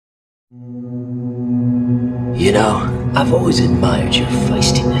You know, I've always admired your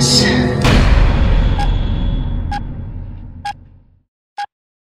feistiness.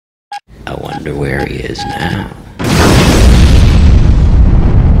 I wonder where he is now.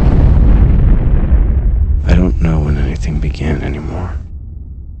 I don't know when anything began anymore,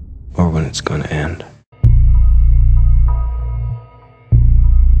 or when it's gonna end.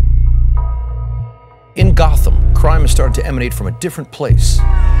 In Gotham, crime has started to emanate from a different place.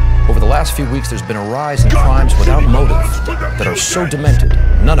 Over the last few weeks, there's been a rise in crimes without motive that are so demented,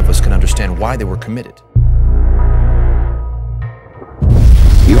 none of us can understand why they were committed.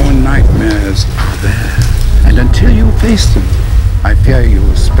 Your nightmares are there, and until you face them, I fear you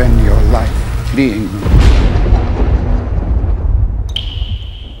will spend your life fleeing them.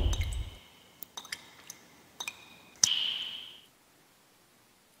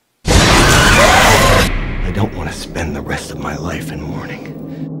 I don't want to spend the rest of my life in mourning.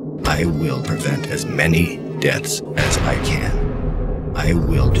 I will prevent as many deaths as I can. I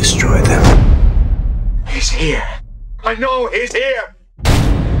will destroy them. He's here. I know he's here.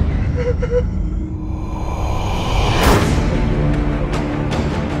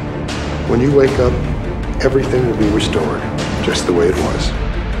 When you wake up, everything will be restored, just the way it was.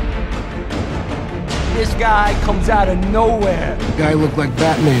 This guy comes out of nowhere. The guy looked like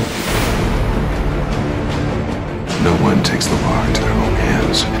Batman. No one takes the law into their own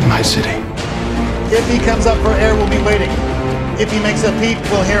hands in my city. If he comes up for air, we'll be waiting. If he makes a peep,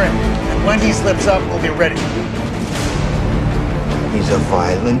 we'll hear him. And when he slips up, we'll be ready. He's a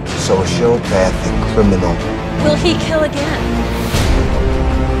violent, sociopathic criminal. Will he kill again?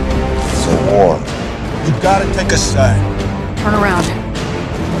 It's a war. You gotta take a side. Turn around.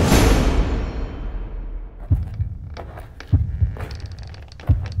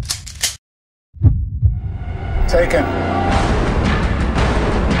 Taken.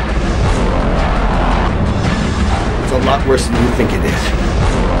 It's a lot worse than you think it is.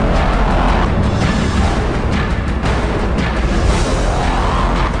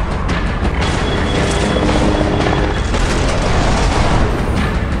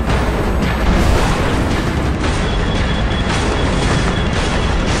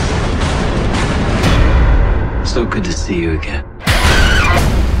 So good to see you again.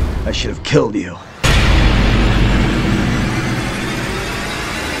 I should have killed you.